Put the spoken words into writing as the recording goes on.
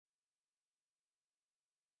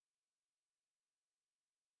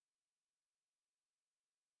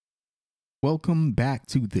Welcome back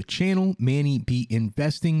to the channel, Manny B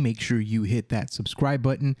Investing. Make sure you hit that subscribe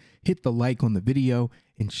button, hit the like on the video,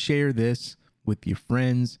 and share this with your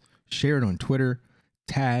friends. Share it on Twitter,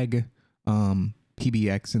 tag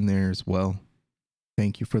PBX in there as well.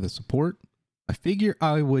 Thank you for the support. I figure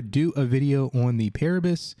I would do a video on the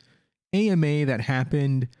Paribus AMA that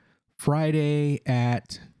happened Friday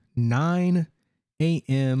at 9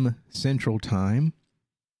 a.m. Central Time.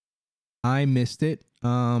 I missed it.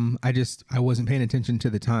 I wasn't paying attention to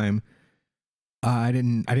the time. I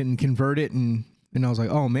didn't convert it, and I was like,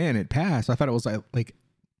 oh man, it passed. I thought it was like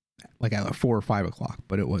at 4 or 5 o'clock,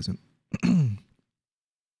 but it wasn't.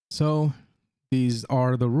 So these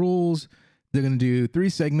are the rules. They're going to do 3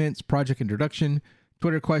 segments: project introduction,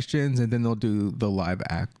 Twitter questions, and then they'll do the live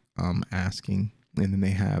asking. And then they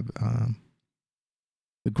have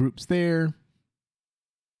the groups there,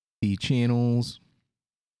 the channels.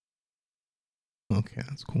 Okay,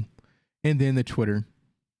 that's cool. And then the Twitter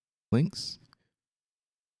links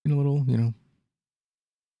in a little,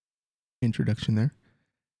 introduction there.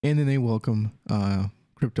 And then they welcome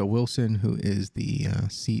Crypto Wilson, who is the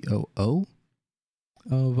COO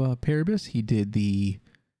of Paribus. He did the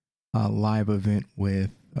live event with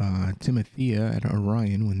Timothea at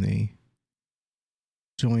Orion when they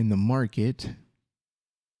joined the market.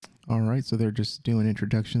 All right, so they're just doing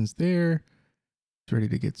introductions there. It's ready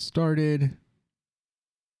to get started.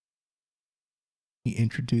 He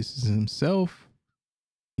introduces himself.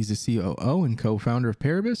 He's the COO and co-founder of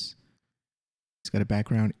Paribus. He's got a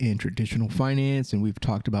background in traditional finance, and we've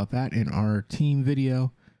talked about that in our team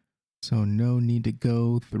video. So no need to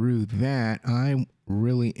go through that. I'm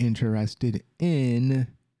really interested in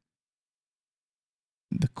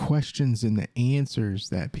the questions and the answers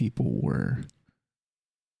that people were.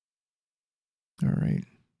 All right.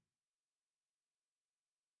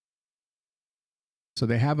 So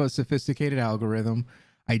they have a sophisticated algorithm.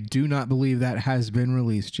 I do not believe that has been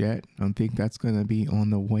released yet. I don't think that's going to be on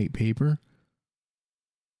the white paper.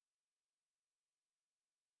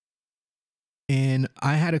 And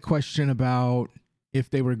I had a question about if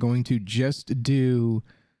they were going to just do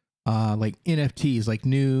like NFTs, like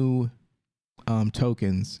new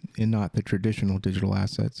tokens, and not the traditional digital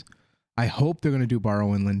assets. I hope they're going to do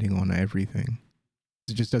borrow and lending on everything.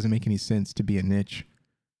 It just doesn't make any sense to be a niche.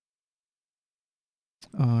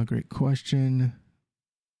 Great question.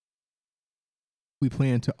 We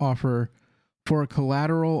plan to offer for a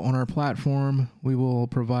collateral on our platform. We will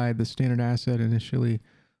provide the standard asset initially,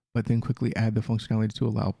 but then quickly add the functionality to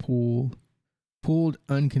allow pooled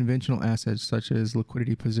unconventional assets such as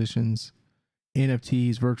liquidity positions,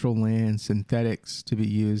 NFTs, virtual land, synthetics to be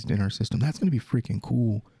used in our system. That's going to be freaking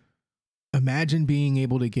cool. Imagine being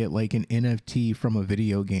able to get like an NFT from a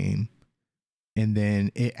video game and then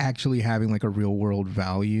it actually having like a real world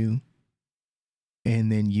value, and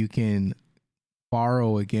then you can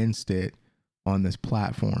borrow against it on this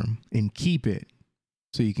platform and keep it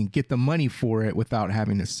so you can get the money for it without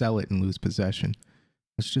having to sell it and lose possession.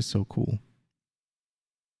 That's just so cool.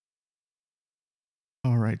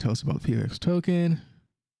 All right, tell us about the PBX token.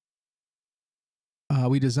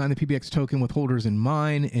 We designed the PBX token with holders in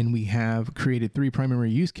mind, and we have created 3 primary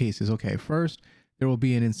use cases. Okay, first, there will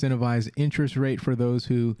be an incentivized interest rate for those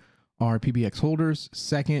who are PBX holders.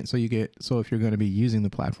 Second, so if you're going to be using the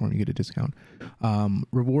platform, you get a discount.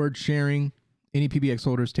 Reward sharing. Any PBX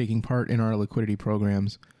holders taking part in our liquidity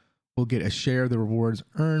programs will get a share of the rewards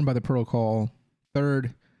earned by the protocol.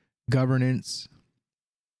 Third, governance.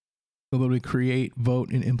 We'll be able to create, vote,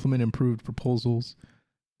 and implement improved proposals.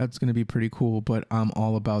 That's going to be pretty cool, but I'm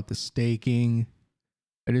all about the staking.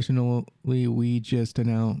 Additionally, we just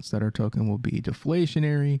announced that our token will be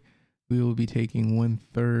deflationary. We will be taking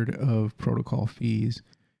 1/3 of protocol fees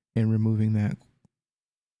and removing that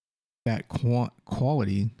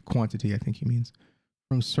quantity, I think he means,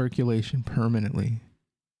 from circulation permanently.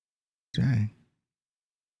 Dang.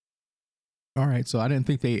 All right, so I didn't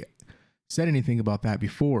think they said anything about that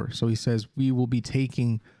before. So he says we will be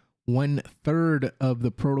taking 1/3 of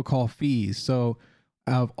the protocol fees. So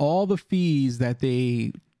of all the fees that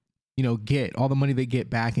they, get, all the money they get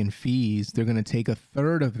back in fees, they're going to take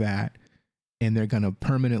 1/3 of that and they're going to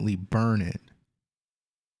permanently burn it.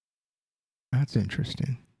 That's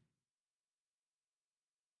interesting.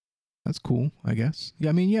 That's cool, I guess. Yeah,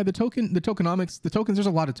 I mean, yeah, the tokenomics, the tokens, there's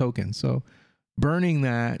a lot of tokens. So burning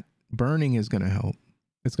is going to help.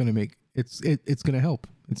 It's going to make, it's going to help.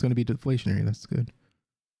 It's going to be deflationary. That's good.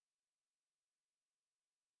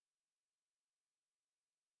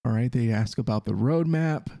 All right, they ask about the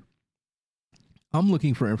roadmap. I'm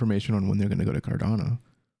looking for information on when they're going to go to Cardano.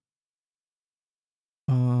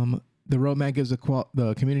 The roadmap gives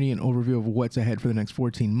the community an overview of what's ahead for the next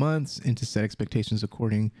 14 months and to set expectations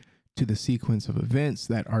according to the sequence of events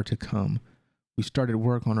that are to come. We started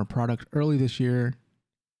work on our product early this year,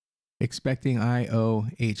 expecting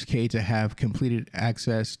IOHK to have completed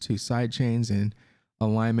access to sidechains and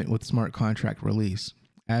alignment with smart contract release.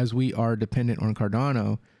 As we are dependent on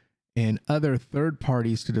Cardano and other third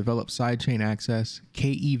parties to develop sidechain access,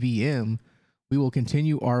 KEVM, we will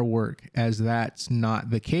continue our work as that's not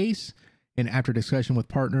the case. And after discussion with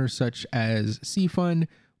partners such as C-Fund,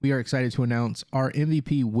 we are excited to announce our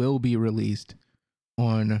MVP will be released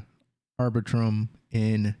on Arbitrum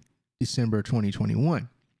in December 2021.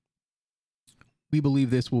 We believe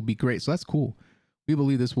this will be great. So that's cool. We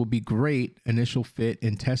believe this will be great initial fit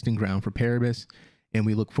and testing ground for Paribus. And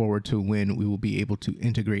we look forward to when we will be able to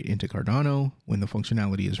integrate into Cardano when the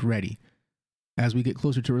functionality is ready. As we get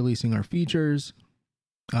closer to releasing our features,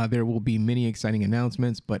 there will be many exciting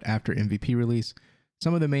announcements, but after MVP release,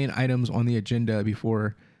 some of the main items on the agenda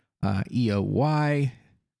before EOY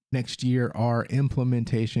next year are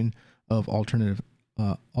implementation of alternative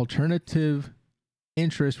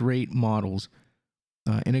interest rate models,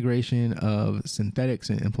 integration of synthetics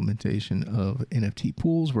and implementation of NFT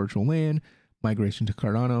pools, virtual land, migration to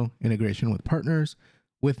Cardano, integration with partners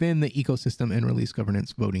within the ecosystem, and release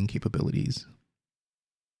governance voting capabilities.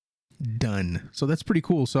 Done. So that's pretty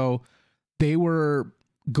cool. So they were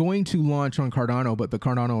going to launch on Cardano, but the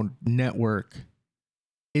Cardano network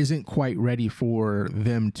isn't quite ready for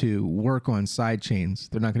them to work on side chains.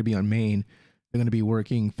 They're not going to be on main. They're going to be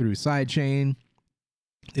working through sidechain.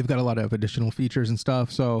 They've got a lot of additional features and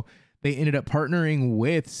stuff. So they ended up partnering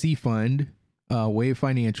with C-Fund, Wave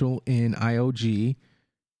Financial in IOG,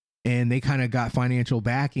 and they kind of got financial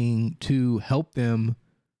backing to help them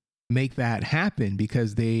make that happen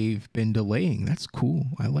because they've been delaying. That's cool.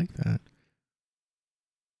 I like that.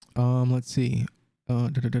 Let's see. Oh,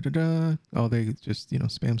 they just,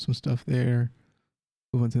 spam some stuff there.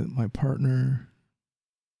 Move on to my partner.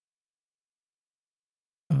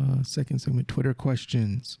 Second segment, Twitter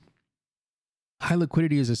questions. High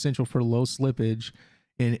liquidity is essential for low slippage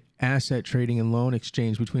in asset trading and loan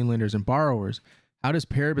exchange between lenders and borrowers. How does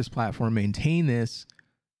Paribus platform maintain this?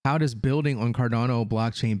 How does building on Cardano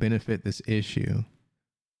blockchain benefit this issue?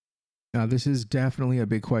 Now, this is definitely a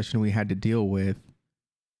big question we had to deal with.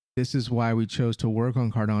 This is why we chose to work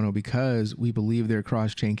on Cardano, because we believe their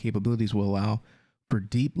cross-chain capabilities will allow for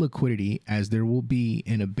deep liquidity, as there will be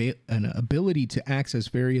an ability to access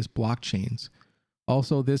various blockchains.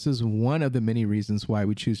 Also, this is one of the many reasons why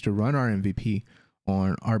we choose to run our MVP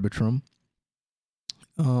on Arbitrum,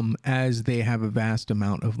 as they have a vast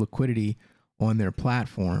amount of liquidity on their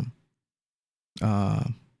platform.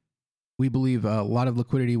 We believe a lot of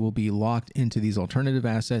liquidity will be locked into these alternative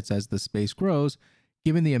assets as the space grows.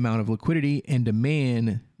 Given the amount of liquidity and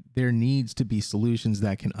demand, there needs to be solutions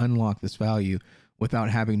that can unlock this value without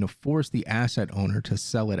having to force the asset owner to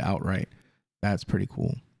sell it outright. That's pretty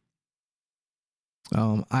cool.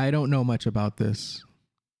 I don't know much about this,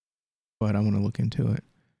 but I want to look into it.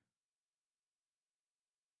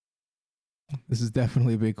 This is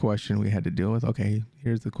definitely a big question we had to deal with. Okay,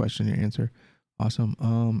 here's the question and answer.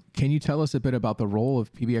 Awesome. Can you tell us a bit about the role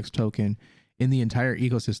of PBX token in the entire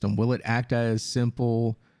ecosystem? Will it act as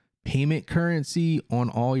simple payment currency on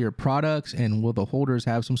all your products? And will the holders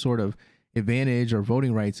have some sort of advantage or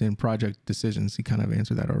voting rights in project decisions? He kind of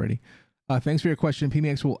answered that already. Thanks for your question.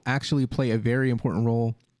 PBX will actually play a very important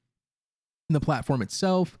role in the platform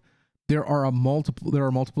itself. There are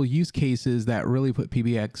multiple use cases that really put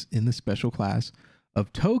PBX in the special class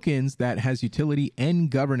of tokens that has utility and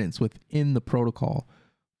governance within the protocol.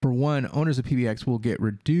 For one, owners of PBX will get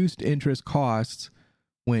reduced interest costs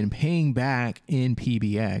when paying back in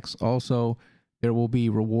PBX. Also, there will be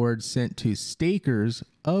rewards sent to stakers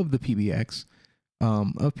of the PBX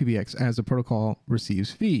as the protocol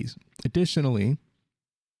receives fees. Additionally,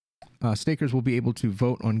 stakers will be able to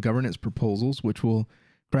vote on governance proposals, which will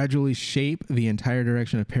gradually shape the entire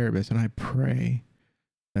direction of Paribus. And I pray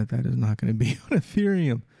that that is not going to be on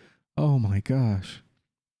Ethereum. Oh my gosh.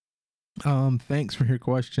 Thanks for your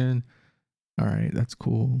question. All right, that's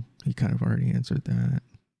cool. He kind of already answered that.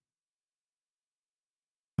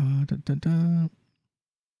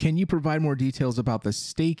 Can you provide more details about the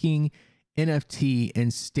staking NFT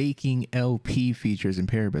and staking LP features in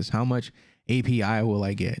Paribus? How much API will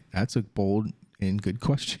I get? That's a bold and good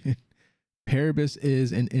question. Paribus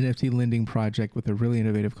is an NFT lending project with a really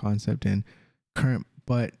innovative concept and current,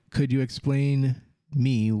 but could you explain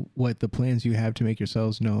me what the plans you have to make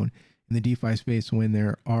yourselves known in the DeFi space when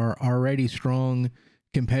there are already strong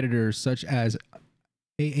competitors such as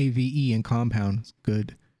AAVE and Compound?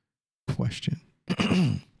 Good. question.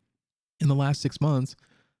 In the last 6 months,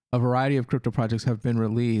 a variety of crypto projects have been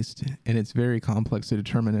released, and it's very complex to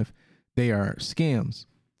determine if they are scams.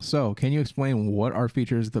 So, can you explain what are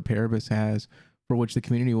features the Paribus has for which the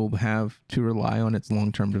community will have to rely on its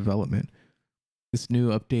long-term development? This new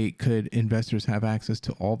update, could investors have access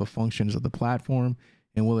to all the functions of the platform,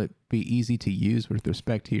 and will it be easy to use with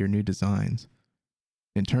respect to your new designs?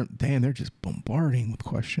 Damn, they're just bombarding with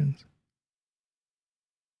questions.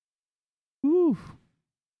 Woo.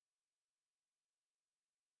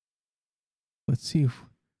 Let's see if,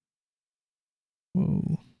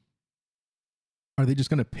 whoa. Are they just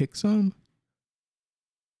going to pick some?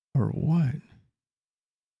 Or what?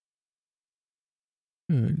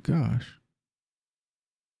 Good gosh.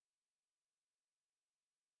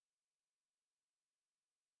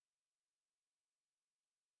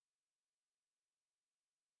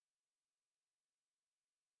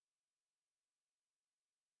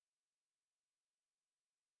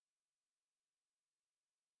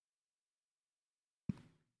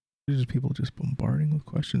 There's just people just bombarding with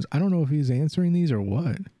questions. I don't know if he's answering these or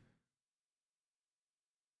what.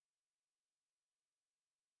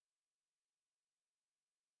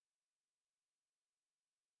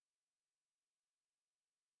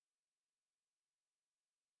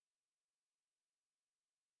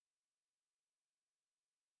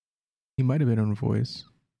 He might have been on voice.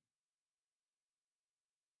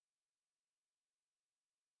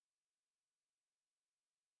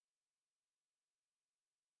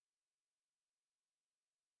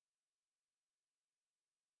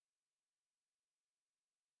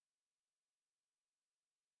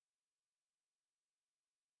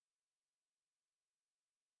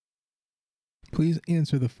 Please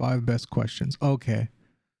answer the 5 best questions. Okay.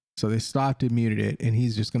 So they stopped and muted it, and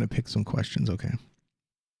he's just going to pick some questions. Okay.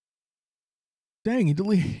 Dang, he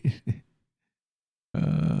deleted it.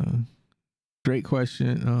 Great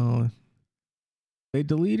question. Oh, they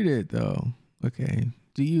deleted it though. Okay.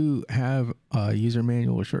 Do you have a user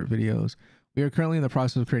manual or short videos? We are currently in the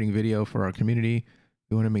process of creating video for our community.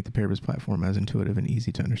 We want to make the Paribus platform as intuitive and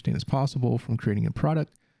easy to understand as possible, from creating a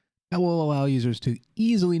product that will allow users to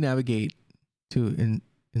easily navigate to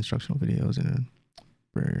instructional videos and a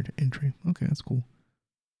bird entry. Okay, that's cool.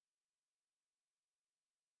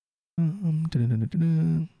 Do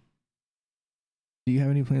you have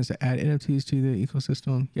any plans to add NFTs to the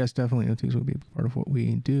ecosystem? Yes, definitely. NFTs will be a part of what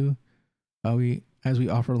we do. As we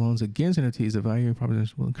offer loans against NFTs, the value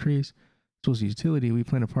proposition will increase. So as utility, we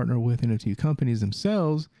plan to partner with NFT companies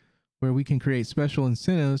themselves, where we can create special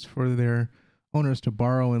incentives for their owners to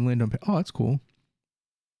borrow and lend on. Oh, that's cool.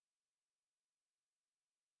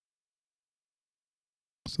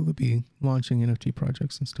 So they'll be launching NFT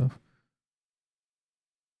projects and stuff.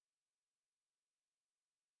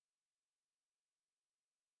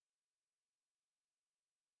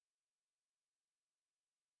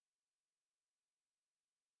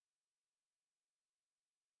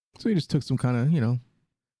 So he just took some kind of,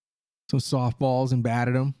 some softballs and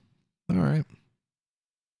batted them. All right.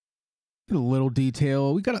 A little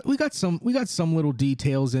detail. We got some little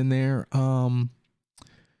details in there.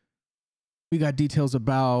 We got details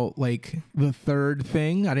about like the third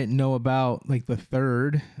thing. I didn't know about like the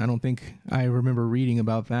third. I don't think I remember reading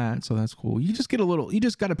about that. So that's cool. You just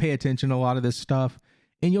got to pay attention to a lot of this stuff,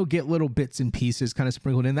 and you'll get little bits and pieces kind of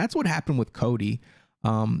sprinkled in. That's what happened with Cody.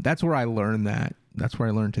 That's where I learned that. That's where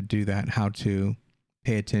I learned to do that, how to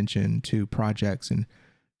pay attention to projects and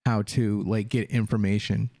how to like get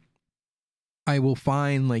information. I will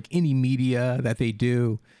find like any media that they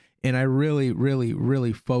do, and I really, really,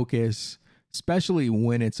 really focus, especially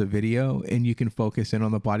when it's a video and you can focus in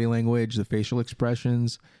on the body language, the facial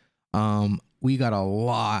expressions. We got a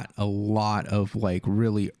lot of like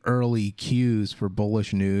really early cues for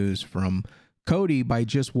bullish news from Cody by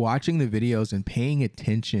just watching the videos and paying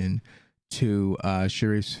attention to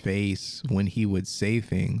Sharif's face when he would say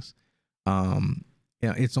things.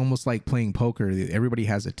 It's almost like playing poker. Everybody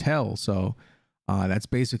has a tell. So that's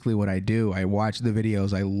basically what I do. I watch the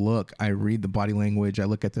videos. I read the body language. I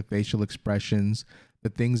look at the facial expressions, the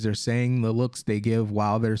things they're saying, the looks they give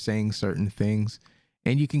while they're saying certain things.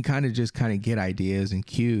 And you can kind of get ideas and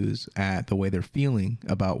cues at the way they're feeling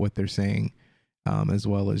about what they're saying, as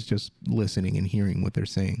well as just listening and hearing what they're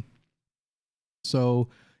saying. So,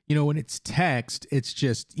 when it's text, it's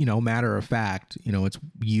just, matter of fact, it's,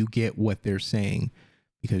 you get what they're saying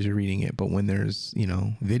because you're reading it. But when there's,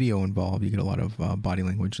 video involved, you get a lot of body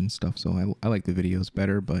language and stuff. So I like the videos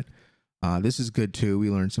better, but this is good too. We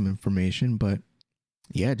learned some information, but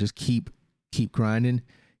yeah, just keep grinding,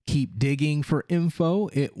 keep digging for info.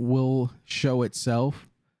 It will show itself.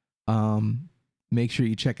 Make sure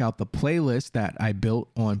you check out the playlist that I built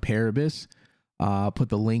on Paribus. Put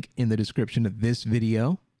the link in the description of this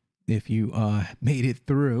video. If you made it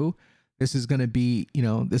through, this is going to be,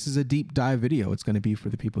 this is a deep dive video. It's going to be for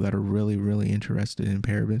the people that are really, really interested in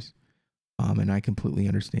Paribus. And I completely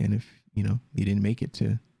understand if, you didn't make it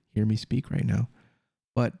to hear me speak right now.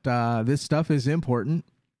 But this stuff is important,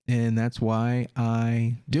 and that's why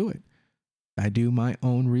I do it. I do my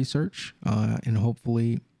own research, and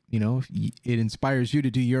hopefully, it inspires you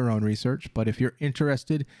to do your own research. But if you're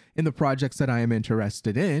interested in the projects that I am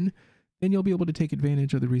interested in, then you'll be able to take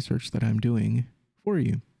advantage of the research that I'm doing for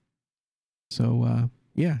you. So,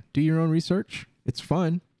 yeah, do your own research. It's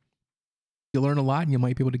fun. You'll learn a lot, and you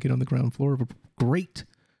might be able to get on the ground floor of a great,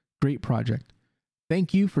 great project.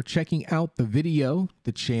 Thank you for checking out the video,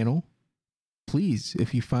 the channel. Please,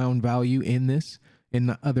 if you found value in this and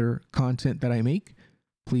the other content that I make,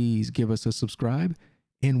 please give us a subscribe,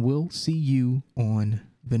 and we'll see you on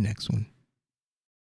the next one.